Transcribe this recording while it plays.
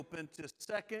open to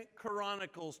 2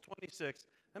 Chronicles 26.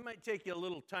 That might take you a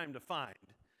little time to find,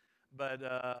 but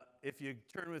if you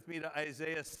turn with me to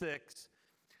Isaiah 6,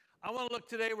 I want to look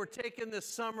today, we're taking this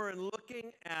summer and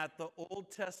looking at the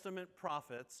Old Testament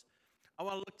prophets. I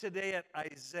want to look today at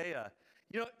Isaiah.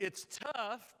 You know, it's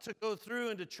tough to go through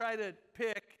and to try to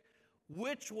pick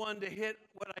which one to hit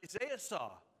what Isaiah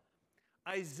saw.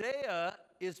 Isaiah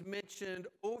is mentioned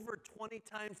over 20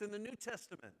 times in the New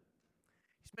Testament.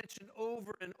 He's mentioned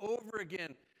over and over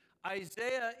again.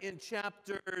 Isaiah in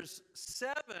chapters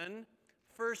 7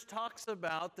 first talks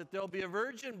about that there'll be a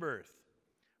virgin birth,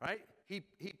 right? He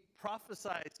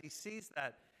prophesies, he sees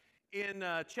that. In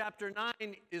chapter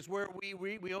 9 is where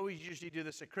we always usually do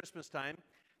this at Christmas time.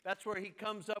 That's where he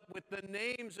comes up with the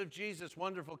names of Jesus,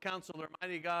 Wonderful Counselor,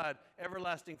 Mighty God,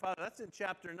 Everlasting Father. That's in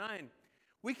chapter 9.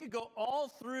 We could go all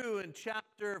through in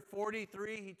chapter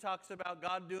 43. He talks about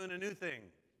God doing a new thing.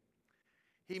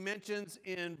 He mentions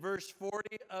in verse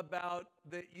 40 about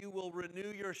that you will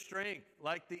renew your strength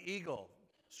like the eagle.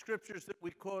 Scriptures that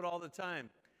we quote all the time.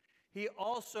 He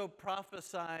also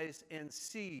prophesies and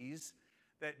sees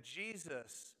that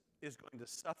Jesus is going to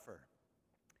suffer.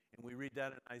 And we read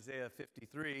that in Isaiah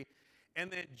 53. And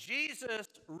then Jesus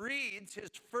reads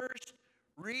his first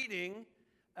reading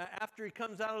after he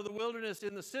comes out of the wilderness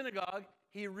in the synagogue.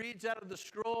 He reads out of the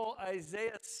scroll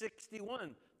Isaiah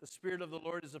 61. The Spirit of the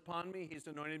Lord is upon me. He's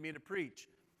anointed me to preach.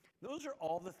 Those are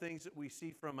all the things that we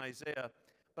see from Isaiah.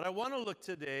 But I want to look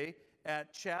today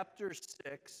at chapter 6.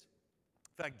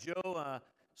 In fact, Joe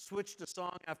switched a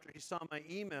song after he saw my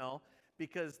email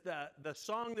because the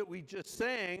song that we just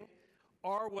sang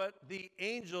are what the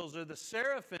angels or the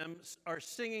seraphims are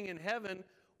singing in heaven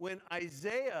when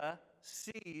Isaiah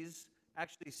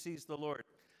actually sees the Lord.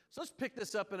 So let's pick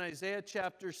this up in Isaiah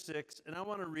chapter 6, and I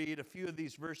want to read a few of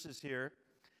these verses here.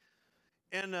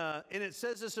 And it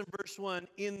says this in verse 1,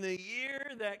 in the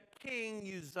year that King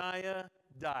Uzziah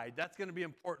died. That's going to be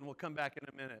important. We'll come back in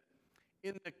a minute.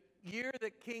 In the year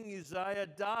that King Uzziah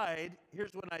died,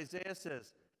 here's what Isaiah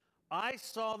says. I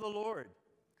saw the Lord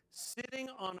sitting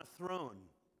on a throne,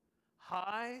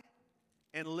 high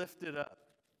and lifted up.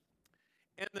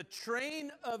 And the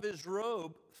train of his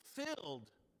robe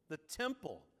filled the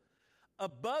temple.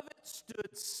 Above it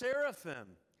stood seraphim.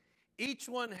 Each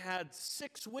one had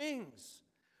 6 wings.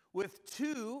 With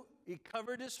 2, he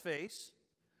covered his face.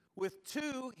 With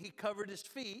 2, he covered his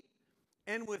feet.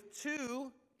 And with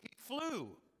 2, he flew.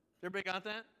 Everybody got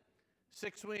that?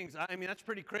 6 wings. I mean, that's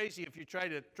pretty crazy if you try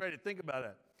to think about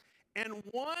it. And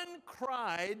one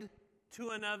cried to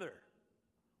another.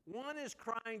 One is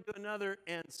crying to another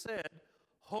and said,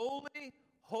 Holy,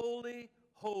 holy,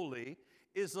 holy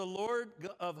is the Lord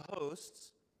of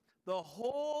hosts. The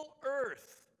whole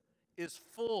earth is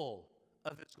full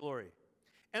of his glory.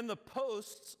 And the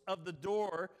posts of the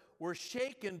door were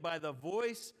shaken by the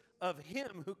voice of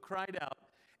him who cried out.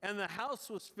 And the house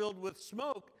was filled with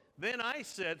smoke. Then I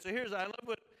said, I love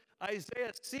what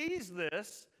Isaiah sees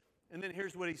this. And then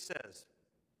here's what he says.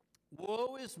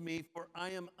 Woe is me, for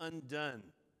I am undone,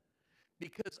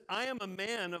 because I am a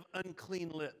man of unclean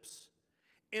lips,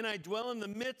 and I dwell in the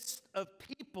midst of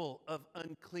people of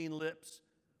unclean lips.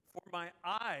 For my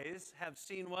eyes have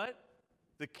seen what?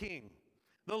 The King,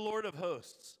 the Lord of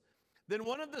hosts. Then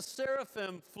one of the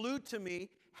seraphim flew to me,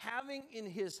 having in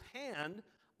his hand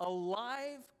a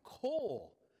live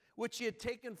coal, which he had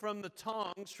taken from the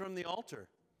tongs from the altar.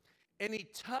 And he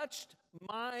touched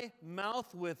my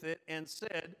mouth with it and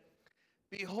said,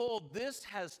 Behold, this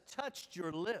has touched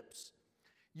your lips.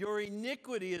 Your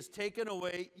iniquity is taken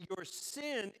away. Your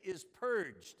sin is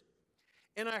purged.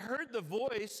 And I heard the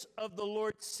voice of the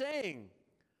Lord saying,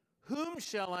 Whom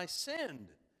shall I send?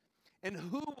 And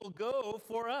who will go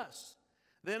for us?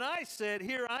 Then I said,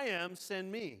 Here I am,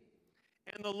 send me.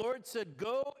 And the Lord said,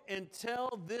 Go and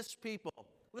tell this people.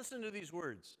 Listen to these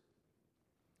words.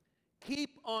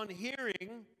 Keep on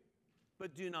hearing,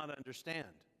 but do not understand.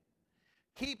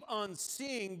 Keep on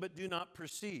seeing, but do not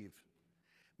perceive.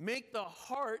 Make the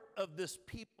heart of this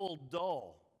people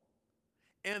dull,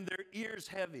 and their ears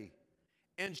heavy,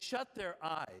 and shut their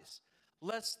eyes,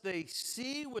 lest they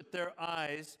see with their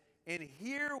eyes, and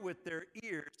hear with their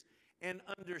ears, and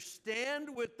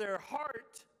understand with their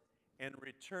heart, and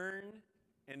return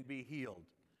and be healed.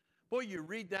 Boy, you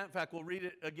read that. In fact, we'll read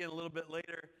it again a little bit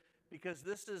later, because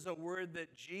this is a word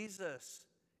that Jesus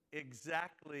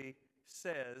exactly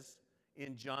says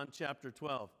in John chapter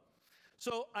 12.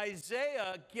 So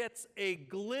Isaiah gets a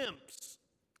glimpse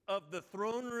of the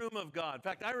throne room of God. In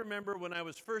fact, I remember when I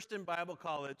was first in Bible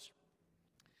college,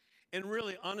 and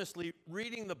really, honestly,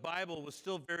 reading the Bible was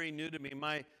still very new to me.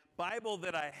 My Bible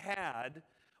that I had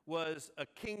was a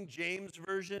King James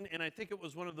version, and I think it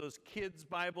was one of those kids'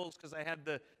 Bibles because I had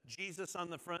the Jesus on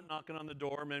the front knocking on the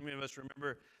door. Many of us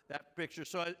remember that picture.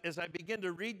 So as I begin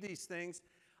to read these things,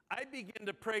 I begin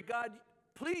to pray, God,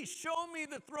 please show me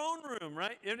the throne room,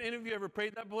 right? Any of you ever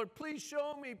prayed that before? Please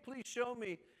show me, please show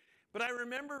me. But I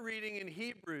remember reading in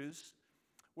Hebrews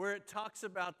where it talks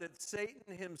about that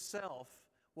Satan himself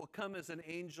will come as an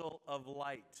angel of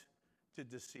light to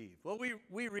deceive. Well,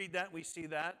 we read that, we see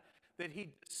that he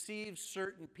deceives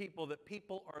certain people, that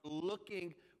people are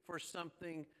looking for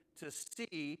something to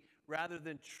see rather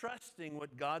than trusting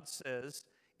what God says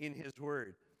in his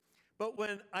word. But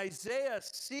when Isaiah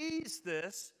sees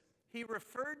this, he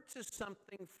referred to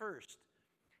something first.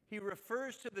 He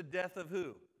refers to the death of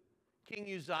who? King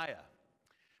Uzziah.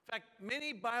 In fact,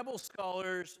 many Bible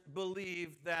scholars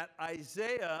believe that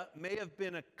Isaiah may have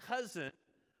been a cousin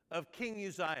of King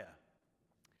Uzziah.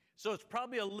 So it's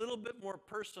probably a little bit more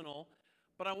personal,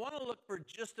 but I want to look for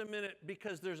just a minute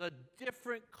because there's a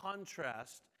different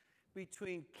contrast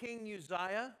between King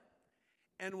Uzziah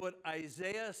and what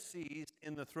Isaiah sees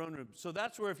in the throne room. So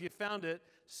that's where, if you found it,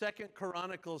 2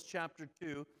 Chronicles chapter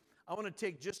 2, I want to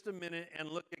take just a minute and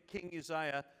look at King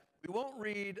Uzziah. We won't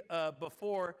read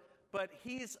before, but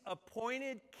he's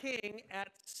appointed king at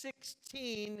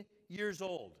 16 years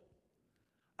old.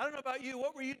 I don't know about you.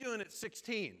 What were you doing at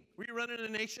 16? Were you running a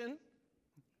nation?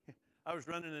 I was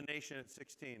running a nation at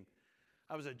 16.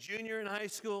 I was a junior in high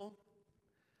school.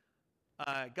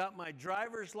 I got my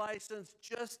driver's license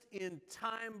just in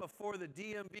time before the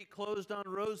DMV closed on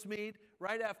Rosemead.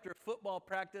 Right after football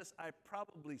practice, I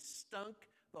probably stunk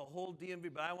the whole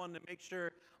DMV, but I wanted to make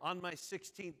sure on my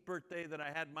 16th birthday that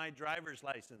I had my driver's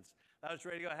license. I was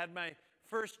ready to go. I had my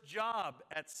first job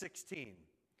at 16.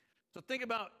 So think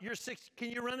about your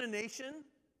can you run a nation?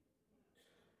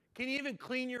 Can you even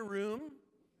clean your room?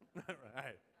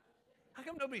 Right. How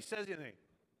come nobody says anything?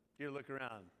 Here, look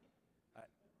around. Right.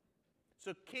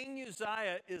 So King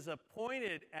Uzziah is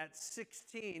appointed at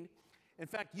 16. In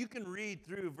fact, you can read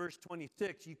through verse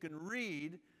 26. You can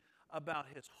read about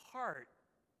his heart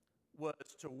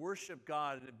was to worship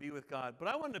God and to be with God. But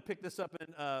I wanted to pick this up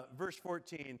in verse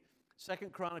 14, 2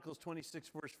 Chronicles 26,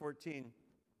 verse 14.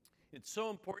 It's so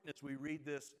important as we read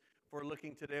this for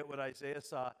looking today at what Isaiah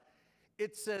saw.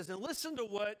 It says, and listen to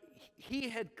what he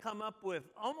had come up with,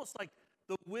 almost like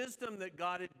the wisdom that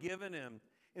God had given him.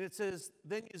 And it says,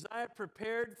 then Uzziah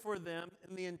prepared for them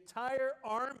and the entire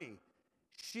army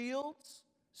shields,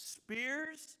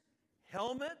 spears,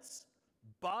 helmets,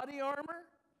 body armor,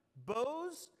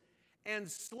 bows,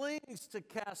 and slings to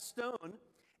cast stone.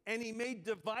 And he made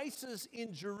devices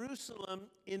in Jerusalem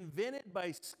invented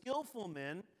by skillful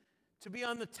men to be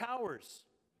on the towers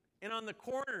and on the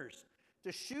corners,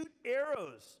 to shoot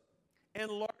arrows and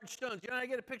large stones. I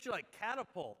get a picture like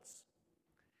catapults.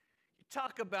 You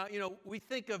talk about, we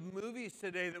think of movies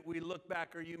today that we look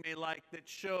back or you may like that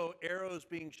show arrows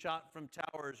being shot from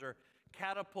towers or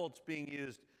catapults being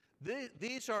used.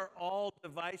 These are all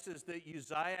devices that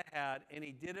Uzziah had, and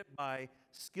he did it by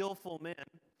skillful men.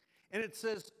 And it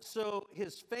says, so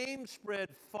his fame spread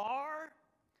far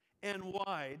and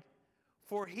wide,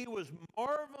 for he was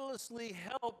marvelously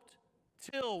helped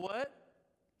till what?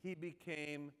 He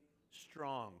became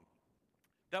strong.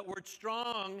 That word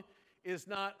strong is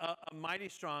not a mighty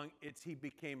strong, it's he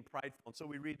became prideful. And so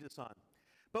we read this on.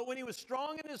 But when he was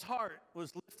strong in his heart,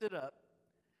 was lifted up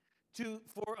to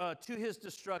his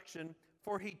destruction,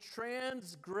 for he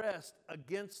transgressed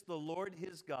against the Lord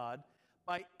his God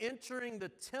by entering the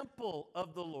temple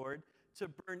of the Lord to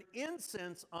burn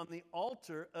incense on the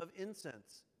altar of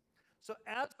incense. So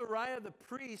Azariah the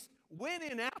priest went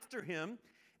in after him,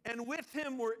 and with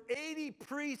him were 80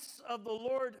 priests of the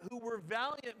Lord who were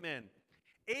valiant men.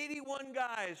 81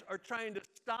 guys are trying to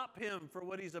stop him for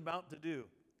what he's about to do.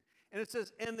 And it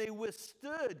says, and they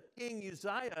withstood King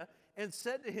Uzziah and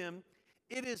said to him,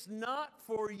 it is not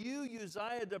for you,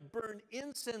 Uzziah, to burn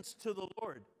incense to the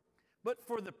Lord, but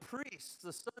for the priests,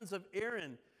 the sons of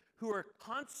Aaron, who are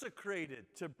consecrated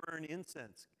to burn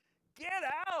incense. Get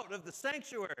out of the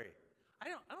sanctuary. I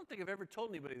don't think I've ever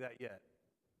told anybody that yet.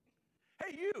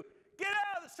 Hey, you, get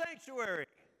out of the sanctuary.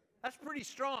 That's pretty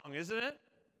strong, isn't it?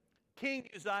 King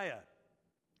Uzziah,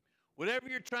 whatever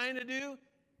you're trying to do,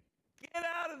 get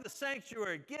out of the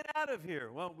sanctuary. Get out of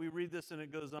here. Well, we read this and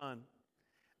it goes on.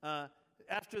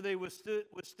 After they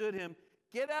withstood him,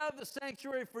 get out of the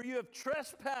sanctuary, for you have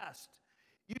trespassed.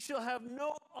 You shall have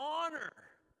no honor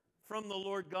from the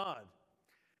Lord God.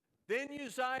 Then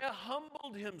Uzziah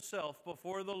humbled himself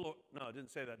before the Lord. No, it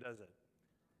didn't say that, does it?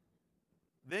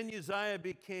 Then Uzziah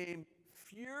became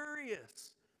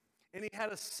furious, and he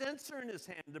had a censer in his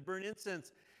hand to burn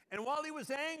incense. And while he was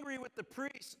angry with the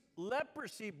priests,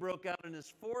 leprosy broke out in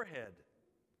his forehead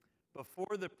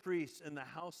before the priests in the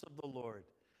house of the Lord,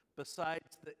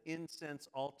 besides the incense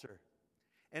altar.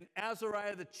 And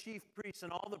Azariah the chief priest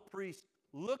and all the priests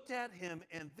looked at him,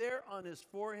 and there on his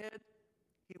forehead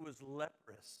he was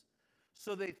leprous.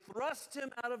 So they thrust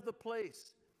him out of the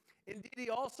place. Indeed, he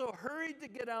also hurried to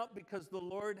get out because the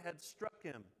Lord had struck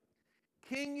him.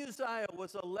 King Uzziah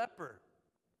was a leper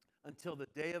until the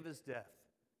day of his death.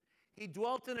 He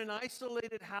dwelt in an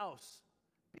isolated house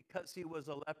because he was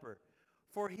a leper,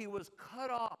 for he was cut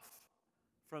off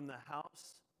from the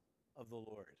house of the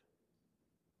Lord.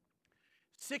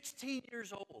 16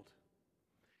 years old.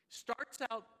 Starts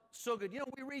out so good. You know,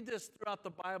 we read this throughout the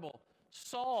Bible.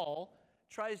 Saul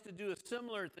tries to do a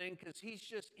similar thing because he's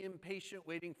just impatient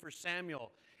waiting for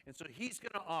Samuel. And so he's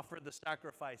going to offer the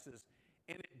sacrifices.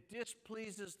 And it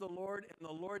displeases the Lord, and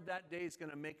the Lord that day is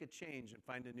going to make a change and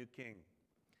find a new king.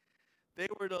 They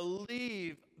were to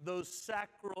leave those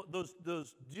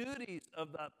duties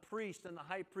of the priest and the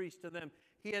high priest to them.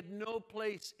 He had no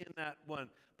place in that one.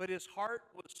 But his heart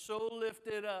was so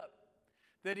lifted up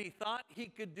that he thought he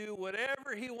could do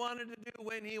whatever he wanted to do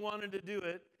when he wanted to do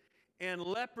it. And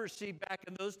leprosy, back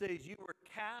in those days, you were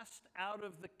cast out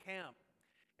of the camp.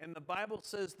 And the Bible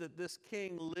says that this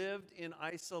king lived in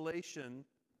isolation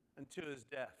until his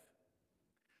death.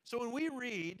 So when we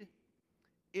read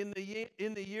in the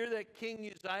year that King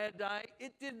Uzziah died,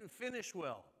 it didn't finish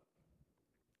well.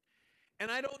 And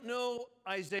I don't know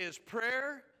Isaiah's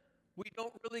prayer. We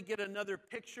don't really get another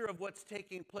picture of what's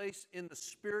taking place in the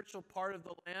spiritual part of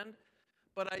the land.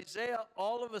 But Isaiah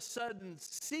all of a sudden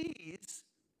sees,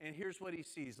 and here's what he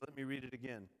sees. Let me read it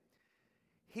again.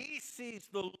 He sees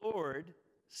the Lord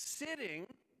sitting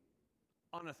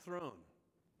on a throne,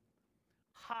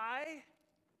 high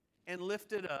and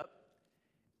lifted up,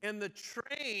 and the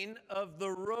train of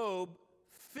the robe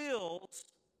fills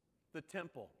the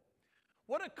temple.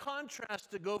 What a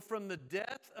contrast to go from the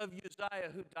death of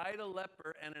Uzziah, who died a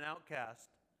leper and an outcast,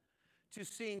 to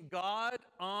seeing God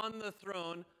on the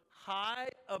throne, high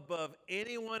above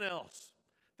anyone else.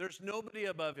 There's nobody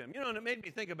above him. You know, and it made me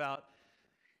think about,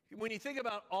 when you think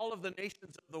about all of the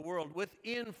nations of the world,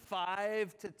 within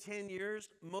 5 to 10 years,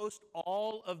 most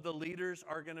all of the leaders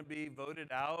are going to be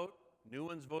voted out, new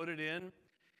ones voted in.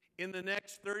 In the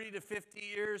next 30 to 50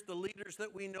 years, the leaders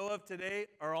that we know of today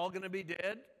are all going to be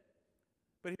dead.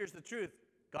 But here's the truth.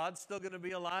 God's still going to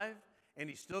be alive, and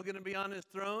he's still going to be on his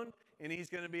throne, and he's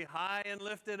going to be high and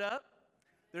lifted up.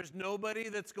 There's nobody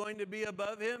that's going to be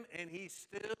above him, and he's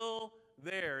still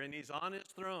there, and he's on his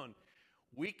throne.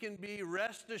 We can be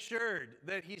rest assured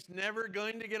that he's never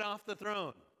going to get off the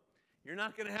throne. You're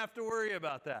not going to have to worry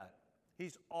about that.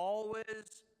 He's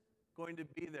always going to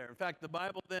be there. In fact, the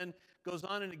Bible then goes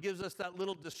on and it gives us that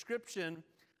little description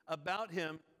about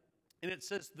him. And it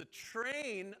says the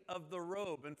train of the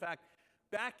robe. In fact,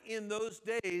 back in those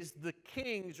days, the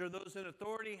kings or those in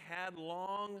authority had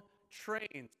long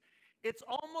trains. It's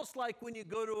almost like when you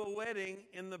go to a wedding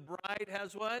and the bride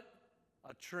has what?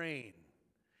 A train.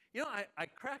 You know, I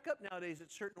crack up nowadays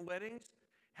at certain weddings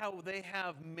how they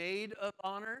have maid of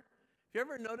honor. Have you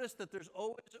ever noticed that there's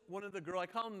always one of the girls, I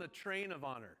call them the train of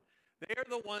honor. They are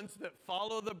the ones that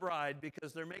follow the bride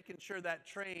because they're making sure that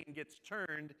train gets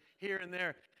turned here and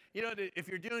there. You know, if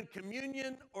you're doing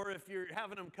communion or if you're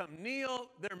having them come kneel,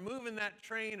 they're moving that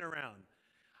train around.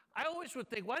 I always would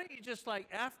think, why don't you just like,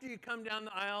 after you come down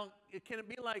the aisle, can it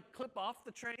be like clip off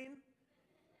the train?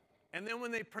 And then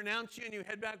when they pronounce you and you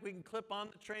head back, we can clip on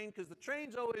the train because the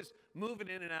train's always moving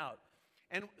in and out.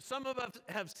 And some of us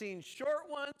have seen short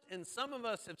ones and some of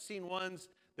us have seen ones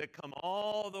that come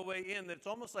all the way in. It's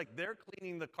almost like they're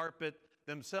cleaning the carpet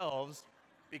themselves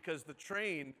because the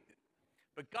train.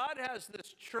 But God has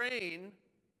this train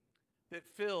that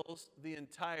fills the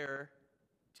entire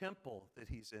temple that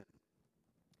he's in. In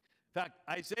fact,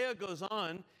 Isaiah goes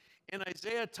on, and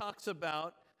Isaiah talks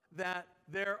about that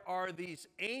there are these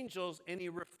angels, and he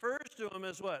refers to them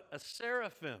as what? A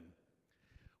seraphim,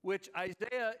 which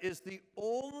Isaiah is the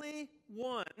only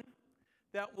one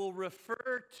that will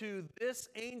refer to this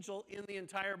angel in the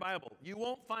entire Bible. You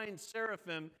won't find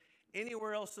seraphim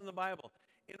anywhere else in the Bible.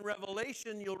 In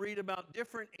Revelation, you'll read about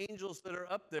different angels that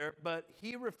are up there, but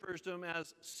he refers to them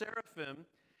as seraphim.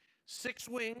 6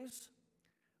 wings,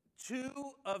 2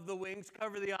 of the wings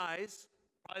cover the eyes,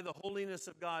 probably the holiness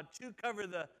of God. 2 cover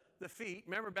the feet.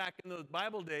 Remember back in those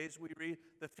Bible days, we read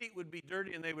the feet would be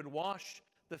dirty and they would wash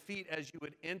the feet as you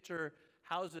would enter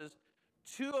houses.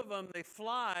 2 of them, they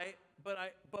fly,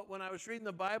 but when I was reading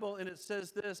the Bible and it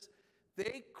says this,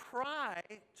 they cry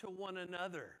to one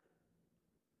another.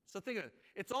 So think of it.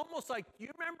 It's almost like, you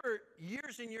remember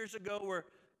years and years ago where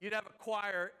you'd have a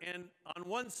choir, and on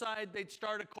one side they'd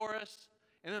start a chorus,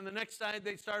 and then the next side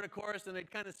they'd start a chorus, and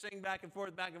they'd kind of sing back and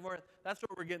forth, back and forth. That's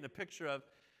what we're getting a picture of.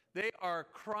 They are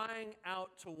crying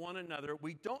out to one another.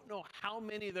 We don't know how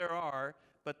many there are,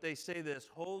 but they say this: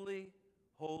 holy,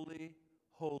 holy,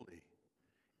 holy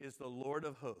is the Lord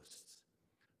of hosts.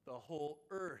 The whole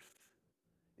earth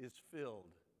is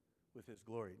filled with his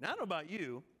glory. Now, I don't know about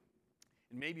you,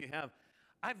 and maybe you have.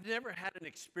 I've never had an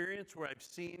experience where I've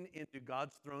seen into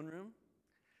God's throne room,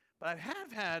 but I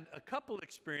have had a couple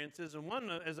experiences. And one,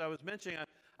 as I was mentioning,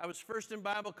 I was first in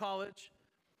Bible college.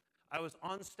 I was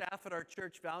on staff at our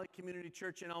church, Valley Community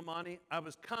Church in El Monte. I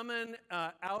was coming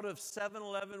out of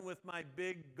 7-Eleven with my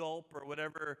big gulp or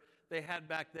whatever they had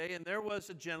back then, and there was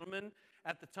a gentleman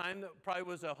at the time that probably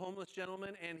was a homeless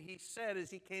gentleman, and he said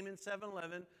as he came in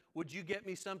 7-Eleven, "Would you get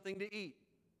me something to eat?"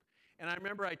 And I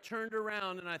remember I turned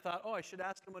around and I thought, oh, I should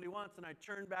ask him what he wants, and I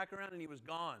turned back around and he was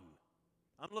gone.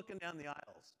 I'm looking down the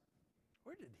aisles.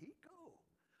 Where did he go?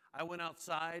 I went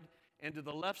outside, and to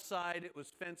the left side it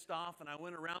was fenced off, and I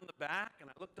went around the back and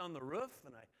I looked on the roof,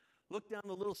 and I looked down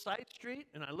the little side street,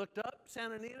 and I looked up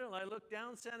Santa Anita, and I looked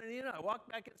down Santa Anita. I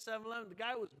walked back at 7-Eleven. The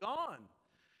guy was gone.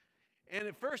 And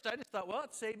at first I just thought, well,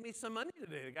 it saved me some money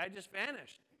today. The guy just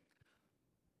vanished.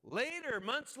 Later,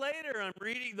 months later, I'm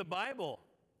reading the Bible,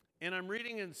 and I'm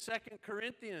reading in 2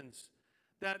 Corinthians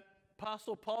that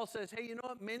Apostle Paul says, hey, you know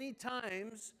what? Many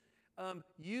times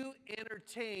you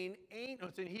entertain,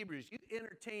 it's in Hebrews, you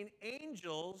entertain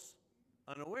angels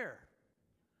unaware.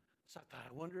 So I thought,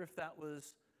 I wonder if that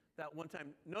was that one time.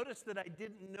 Notice that I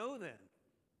didn't know then.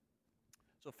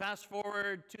 So fast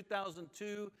forward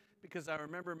 2002, because I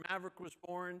remember Maverick was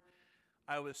born.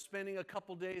 I was spending a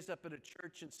couple days up at a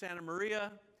church in Santa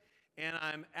Maria, and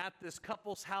I'm at this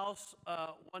couple's house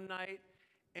one night,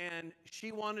 and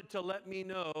she wanted to let me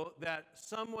know that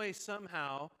some way,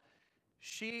 somehow,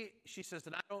 she says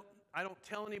that I don't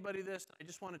tell anybody this. I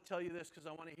just want to tell you this because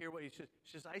I want to hear what you said.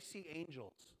 She says, I see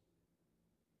angels.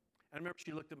 I remember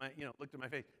she looked at my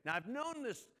face. Now, I've known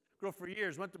this girl for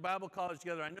years, went to Bible college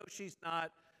together. I know she's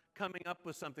not coming up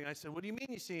with something. I said, what do you mean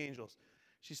you see angels?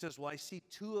 She says, well, I see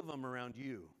 2 of them around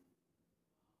you.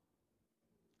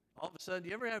 All of a sudden, do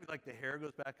you ever have like the hair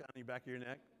goes back on the back of your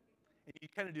neck? And you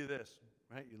kind of do this,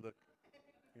 right? You look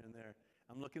here and there.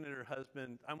 I'm looking at her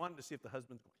husband. I wanted to see if the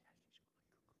husband's going, yeah,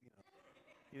 she's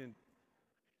going, you know.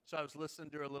 So I was listening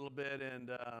to her a little bit,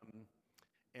 and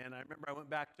I remember I went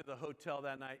back to the hotel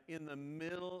that night. In the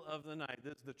middle of the night,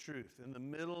 this is the truth, in the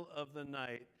middle of the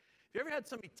night, have you ever had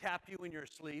somebody tap you when you're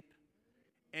asleep,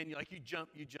 and you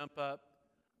jump up?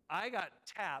 I got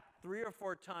tapped 3 or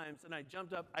 4 times, and I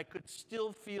jumped up. I could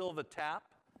still feel the tap,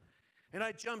 and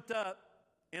I jumped up,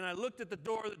 and I looked at the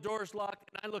door. The door's locked,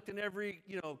 and I looked in every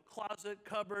closet,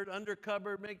 cupboard, under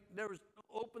cupboard.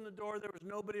 Open the door. There was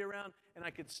nobody around, and I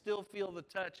could still feel the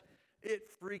touch. It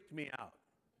freaked me out.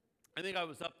 I think I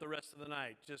was up the rest of the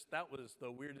night. That was the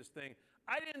weirdest thing.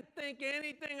 I didn't think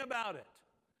anything about it.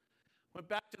 Went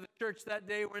back to the church that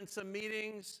day. We're in some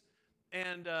meetings,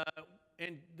 and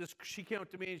she came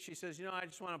up to me and she says, I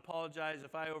just want to apologize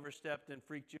if I overstepped and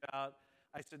freaked you out.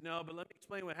 I said, no, but let me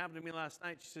explain what happened to me last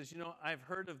night. She says, I've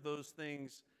heard of those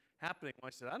things happening. I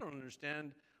said, I don't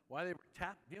understand why they were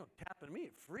tapping me.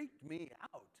 It freaked me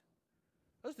out.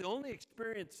 Those are the only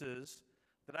experiences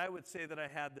that I would say that I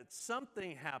had that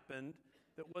something happened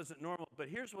that wasn't normal. But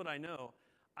here's what I know.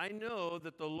 I know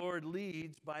that the Lord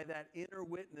leads by that inner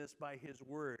witness, by his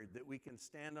word, that we can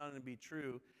stand on and be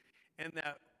true, and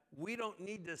that we don't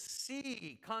need to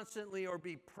see constantly or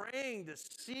be praying to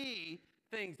see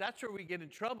things. That's where we get in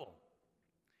trouble.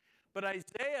 But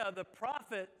Isaiah, the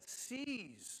prophet,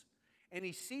 sees, and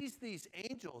he sees these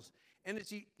angels, and as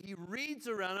he reads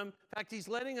around them, in fact, he's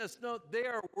letting us know they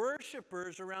are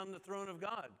worshipers around the throne of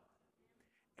God.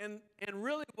 And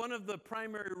really, one of the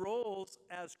primary roles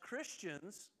as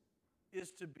Christians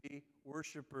is to be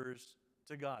worshipers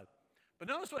to God. But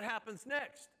notice what happens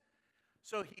next.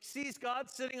 So he sees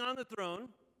God sitting on the throne.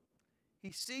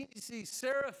 He sees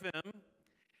seraphim.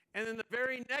 And then the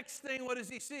very next thing, what does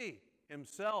he see?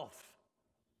 Himself.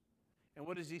 And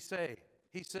what does he say?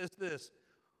 He says this,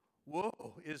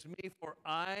 woe is me, for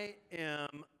I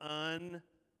am undone.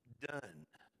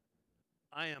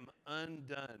 I am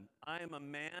undone. I am a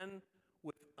man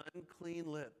with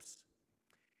unclean lips.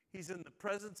 He's in the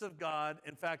presence of God.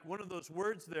 In fact, one of those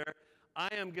words there, I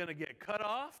am going to get cut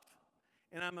off,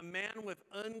 and I'm a man with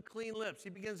unclean lips. He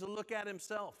begins to look at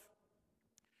himself.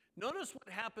 Notice what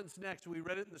happens next. We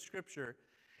read it in the scripture.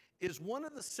 Is one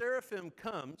of the seraphim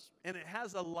comes, and it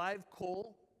has a live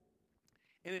coal,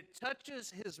 and it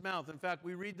touches his mouth. In fact,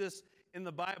 we read this in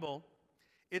the Bible.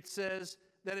 It says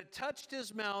that it touched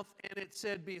his mouth, and it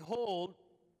said, "Behold,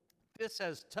 this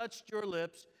has touched your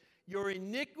lips. Your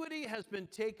iniquity has been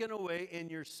taken away,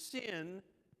 and your sin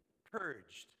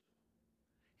purged."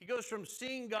 He goes from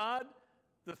seeing God,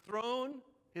 the throne,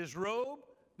 his robe,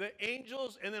 the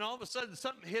angels, and then all of a sudden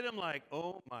something hit him like,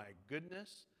 "Oh my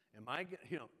goodness, am I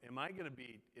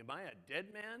a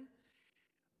dead man?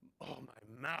 Oh,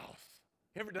 my mouth."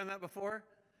 You ever done that before?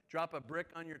 Drop a brick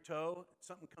on your toe,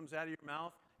 something comes out of your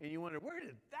mouth, and you wonder, where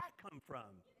did that come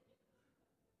from?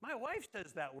 My wife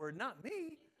says that word, not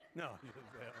me. No.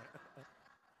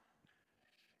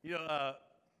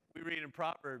 We read in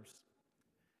Proverbs,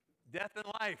 death and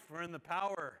life are in the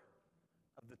power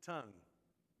of the tongue.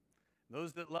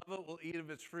 Those that love it will eat of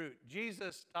its fruit.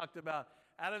 Jesus talked about,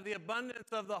 out of the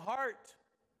abundance of the heart,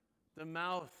 the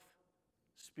mouth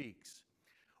speaks.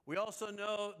 We also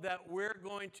know that we're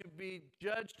going to be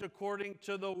judged according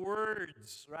to the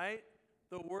words, right?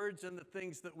 The words and the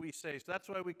things that we say. So that's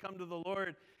why we come to the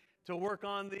Lord to work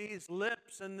on these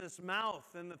lips and this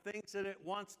mouth and the things that it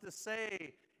wants to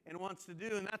say and wants to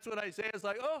do. And that's what Isaiah is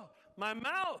like, "Oh, my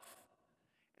mouth."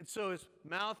 And so his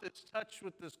mouth is touched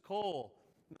with this coal.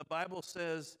 And the Bible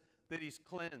says that he's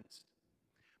cleansed.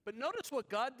 But notice what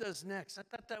God does next. I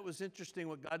thought that was interesting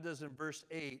what God does in verse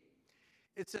 8.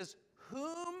 It says,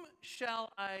 "Whom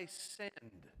shall I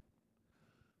send?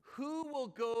 Who will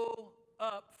go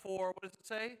up for," what does it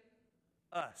say?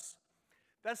 Us.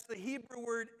 That's the Hebrew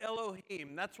word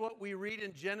Elohim. That's what we read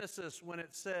in Genesis when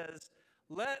it says,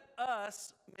 "Let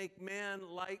us make man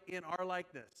like in our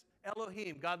likeness."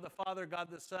 Elohim, God the Father, God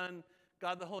the Son,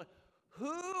 God the Holy.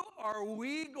 Who are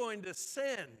we going to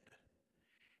send?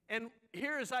 And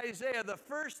here's Isaiah. The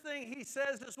first thing he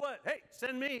says is what? Hey,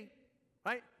 send me,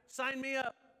 right? Sign me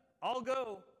up. I'll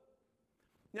go.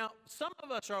 Now, some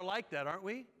of us are like that, aren't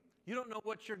we? You don't know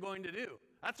what you're going to do.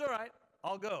 That's all right.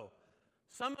 I'll go.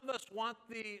 Some of us want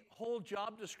the whole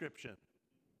job description.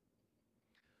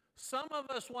 Some of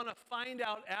us want to find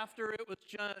out after it was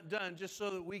done just so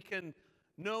that we can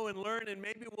know and learn, and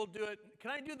maybe we'll do it.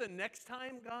 Can I do the next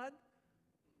time, God?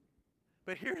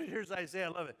 But here's Isaiah. I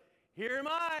love it. "Here am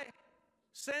I.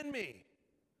 Send me."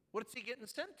 What's he getting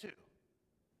sent to?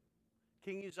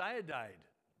 King Uzziah died.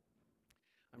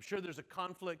 I'm sure there's a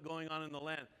conflict going on in the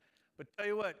land. But tell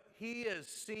you what, he has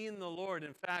seen the Lord.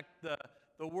 In fact,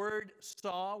 the word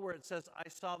 "saw," where it says, "I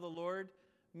saw the Lord,"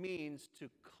 means to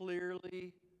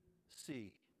clearly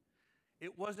see.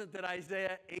 It wasn't that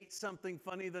Isaiah ate something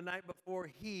funny the night before.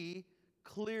 He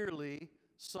clearly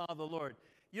saw the Lord.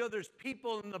 You know, there's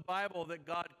people in the Bible that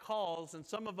God calls, and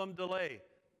some of them delay.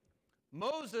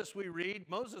 Moses, we read,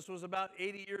 Moses was about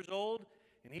 80 years old,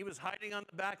 and he was hiding on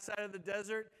the backside of the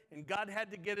desert, and God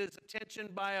had to get his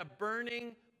attention by a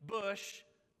burning bush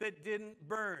that didn't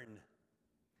burn.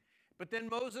 But then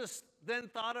Moses then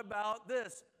thought about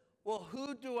this. Well,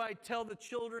 who do I tell the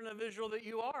children of Israel that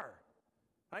you are?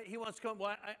 Right? He wants to come,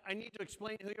 well, I need to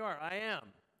explain who you are. I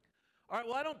am. All right,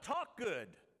 well, I don't talk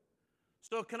good.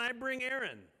 So can I bring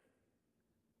Aaron?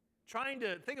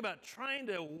 Think about trying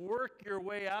to work your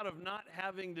way out of not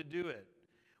having to do it.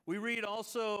 We read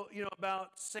also,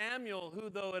 about Samuel, who,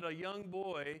 though at a young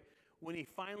boy, when he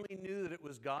finally knew that it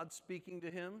was God speaking to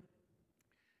him,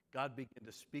 God began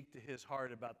to speak to his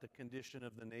heart about the condition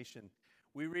of the nation.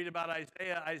 We read about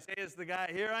Isaiah. Isaiah's the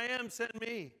guy, "Here I am, send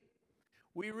me."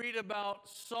 We read about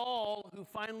Saul, who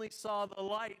finally saw the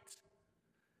light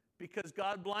because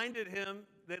God blinded him,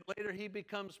 that later he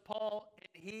becomes Paul, and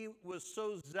he was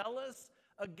so zealous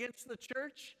against the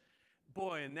church.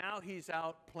 Boy, and now he's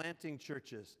out planting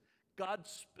churches. God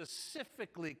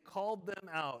specifically called them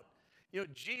out.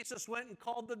 Jesus went and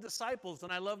called the disciples,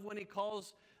 and I love when he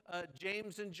calls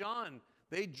James and John.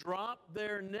 They dropped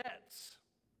their nets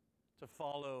to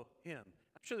follow him.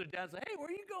 I'm sure their dad's like, "Hey, where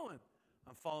are you going?"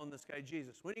 "I'm following this guy,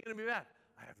 Jesus." "When are you going to be back?"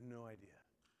 "I have no idea."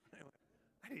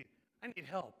 I need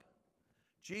help.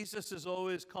 Jesus is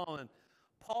always calling.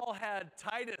 Paul had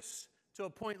Titus to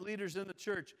appoint leaders in the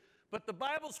church. But the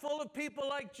Bible's full of people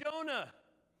like Jonah.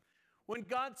 When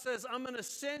God says, "I'm going to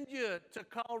send you to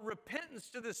call repentance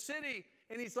to the city,"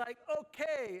 and he's like,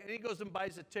 "Okay." And he goes and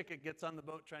buys a ticket, gets on the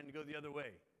boat trying to go the other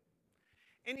way.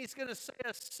 And he's going to say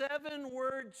a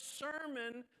 7-word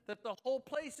sermon that the whole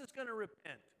place is going to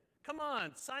repent. Come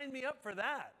on, sign me up for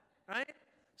that, right?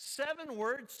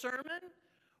 7-word sermon?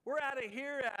 We're out of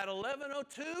here at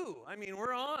 11:02. I mean,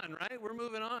 we're on, right? We're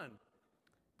moving on.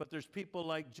 But there's people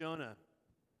like Jonah.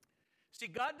 See,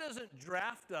 God doesn't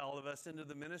draft all of us into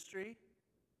the ministry.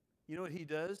 You know what he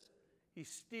does? He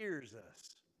steers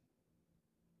us.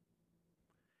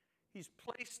 He's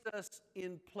placed us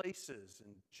in places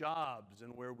and jobs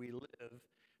and where we live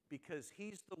because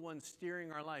He's the one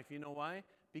steering our life. You know why?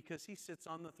 Because He sits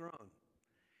on the throne.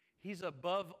 He's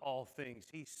above all things.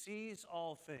 He sees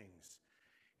all things.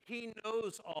 He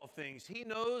knows all things. He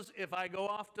knows if I go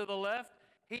off to the left,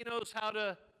 He knows how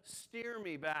to steer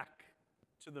me back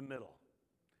to the middle.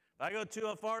 If I go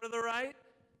too far to the right,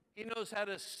 He knows how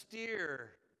to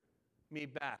steer me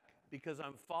back because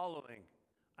I'm following.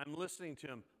 I'm listening to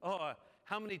Him. Oh,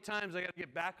 how many times I got to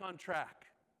get back on track?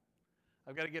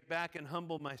 I've got to get back and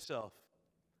humble myself.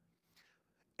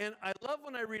 And I love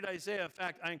when I read Isaiah. In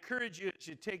fact, I encourage you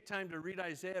to take time to read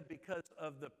Isaiah because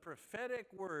of the prophetic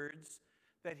words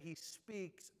that he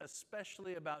speaks,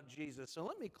 especially about Jesus. So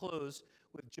let me close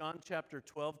with John chapter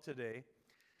 12 today,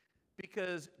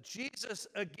 because Jesus,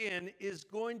 again, is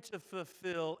going to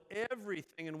fulfill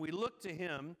everything, and we look to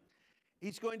Him.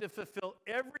 He's going to fulfill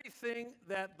everything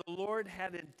that the Lord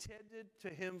had intended to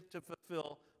Him to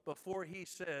fulfill before He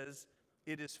says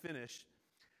it is finished.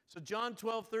 So John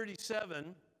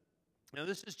 12:37, now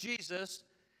this is Jesus.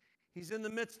 He's in the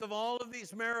midst of all of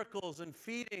these miracles and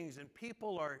feedings, and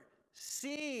people are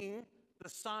seeing the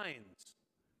signs.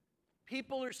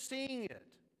 People are seeing it.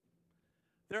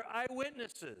 They're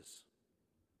eyewitnesses.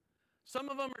 Some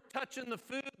of them are touching the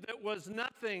food that was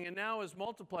nothing and now is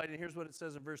multiplied. And here's what it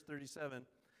says in verse 37.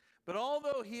 But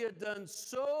although He had done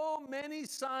so many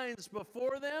signs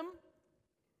before them,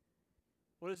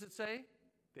 what does it say?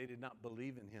 They did not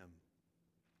believe in Him.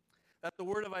 That the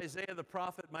word of Isaiah the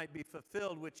prophet might be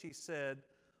fulfilled, which he said,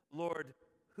 Lord,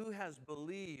 who has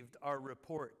believed our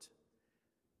report?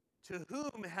 To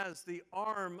whom has the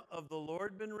arm of the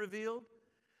Lord been revealed?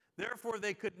 Therefore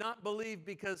they could not believe,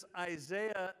 because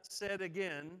Isaiah said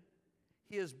again,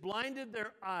 He has blinded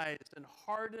their eyes and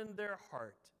hardened their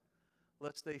heart,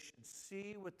 lest they should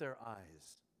see with their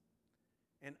eyes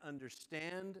and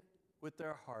understand with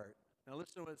their heart. Now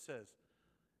listen to what it says.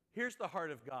 Here's the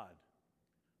heart of God.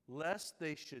 Lest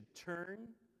they should turn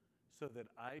so that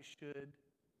I should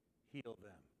heal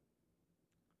them.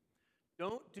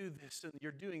 Don't do this, and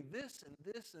you're doing this and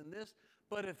this and this,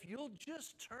 but if you'll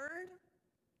just turn,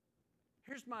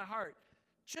 here's my heart.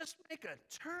 Just make a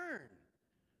turn.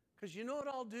 Because you know what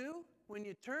I'll do when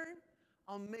you turn?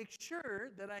 I'll make sure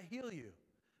that I heal you.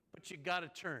 But you got to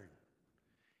turn.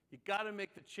 You got to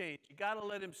make the change. You got to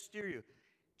let Him steer you.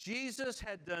 Jesus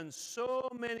had done so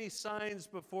many signs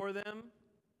before them,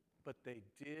 but they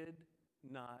did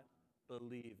not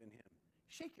believe in Him.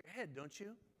 Shake your head, don't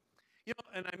you? You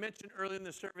know, and I mentioned earlier in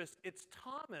the service, it's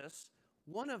Thomas,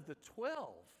 one of the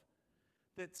 12,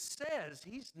 that says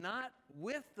he's not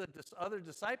with the other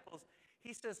disciples.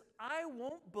 He says, I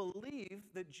won't believe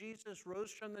that Jesus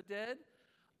rose from the dead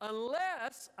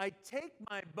unless I take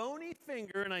my bony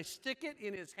finger and I stick it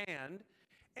in His hand,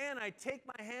 and I take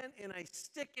my hand and I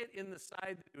stick it in the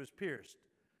side that it was pierced.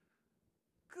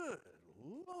 Good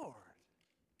Lord.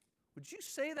 Would you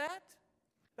say that?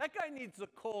 That guy needs a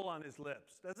coal on his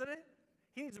lips, doesn't it?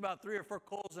 He needs about 3 or 4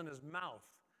 coals in his mouth.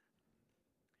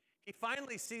 He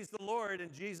finally sees the Lord,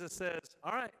 and Jesus says,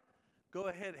 all right, go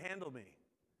ahead, handle me.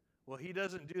 Well, He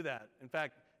doesn't do that. In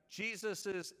fact,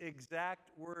 Jesus'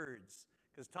 exact words,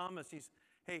 because Thomas,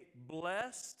 hey,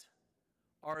 blessed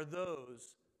are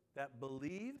those that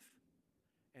believe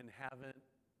and haven't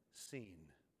seen.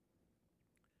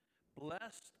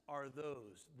 Blessed are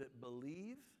those that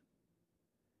believe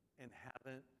and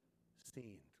haven't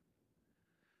seen.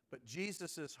 But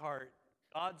Jesus' heart,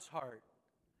 God's heart,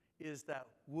 is that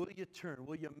will you turn?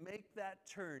 Will you make that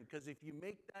turn? Because if you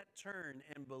make that turn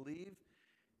and believe,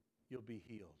 you'll be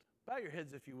healed. Bow your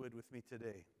heads if you would with me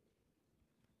today.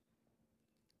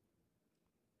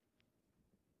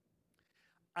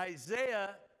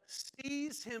 Isaiah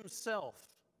sees himself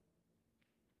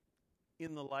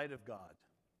in the light of God.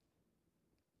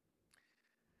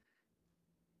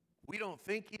 We don't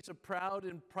think he's a proud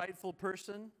and prideful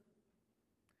person.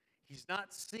 He's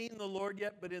not seen the Lord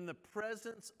yet, but in the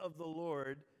presence of the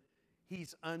Lord,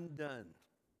 he's undone.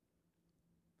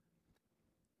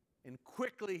 And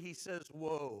quickly he says,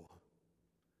 whoa.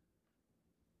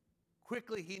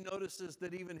 Quickly he notices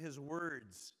that even his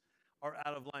words are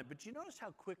out of line. But you notice how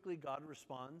quickly God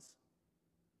responds?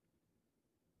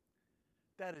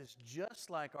 That is just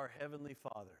like our Heavenly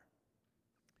Father,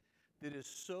 that is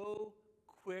so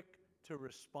quick to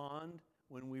respond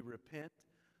when we repent,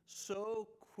 so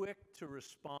quick to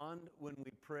respond when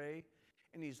we pray,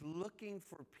 and He's looking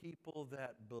for people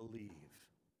that believe.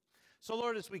 So,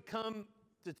 Lord, as we come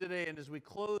to today and as we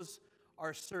close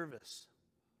our service,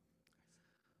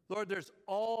 Lord, there's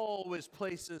always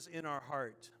places in our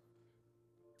heart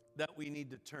that we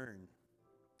need to turn.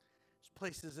 There's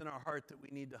There's places in our heart that we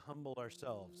need to humble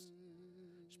ourselves.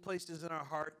 There's places in our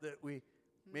heart that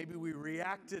maybe we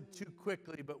reacted too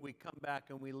quickly, but we come back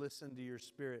and we listen to your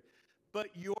Spirit. But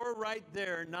you're right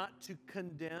there not to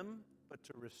condemn, but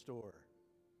to restore.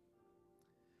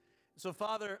 So,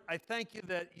 Father, I thank you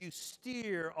that you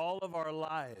steer all of our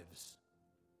lives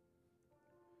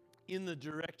in the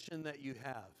direction that you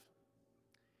have.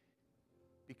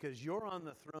 Because you're on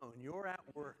the throne. You're at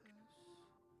work.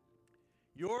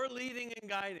 You're leading and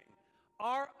guiding.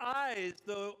 Our eyes,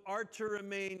 though, are to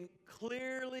remain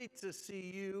clearly to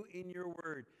see you in your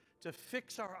word, to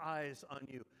fix our eyes on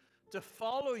you, to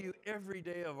follow you every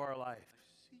day of our life,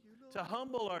 to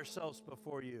humble ourselves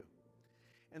before you.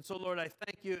 And so, Lord, I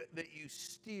thank you that you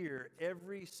steer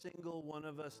every single one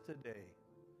of us today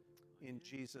in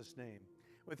Jesus' name.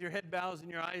 With your head bowed and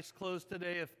your eyes closed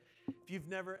today, if you've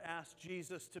never asked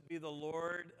Jesus to be the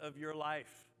Lord of your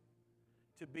life,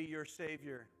 to be your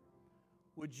Savior,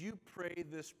 would you pray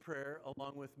this prayer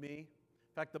along with me?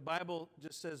 In fact, the Bible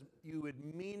just says you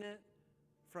would mean it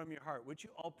from your heart. Would you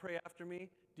all pray after me?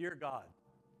 Dear God,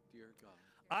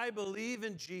 I believe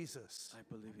in Jesus. I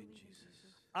believe in Jesus.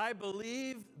 I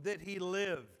believe that he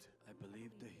lived. I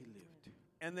believe that he lived.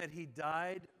 And that he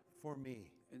died for me.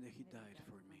 And that he died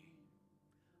for me.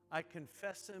 I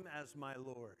confess him as my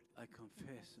Lord. I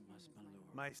confess him as my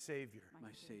Lord. My Savior. My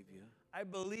Savior. I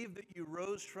believe that you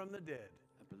rose from the dead.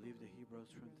 I believe that he rose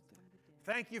from the dead.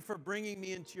 Thank you for bringing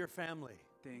me into your family.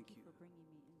 Thank you. For bringing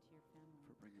me into your family.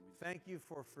 For bringing me. Thank you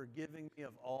for forgiving me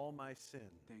of all my sin.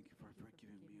 Thank you for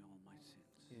forgiving me all my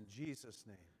sins. In Jesus'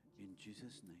 name. In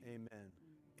Jesus' name. Amen. Amen.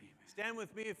 Stand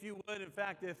with me if you would. In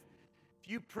fact, if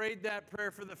you prayed that prayer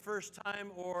for the first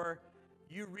time or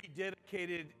you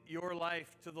rededicated your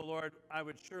life to the Lord, I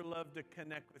would sure love to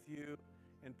connect with you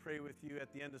and pray with you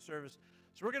at the end of service.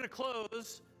 So we're going to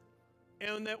close,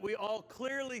 and that we all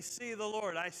clearly see the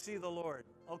Lord. I see the Lord.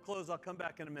 I'll close. I'll come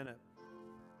back in a minute.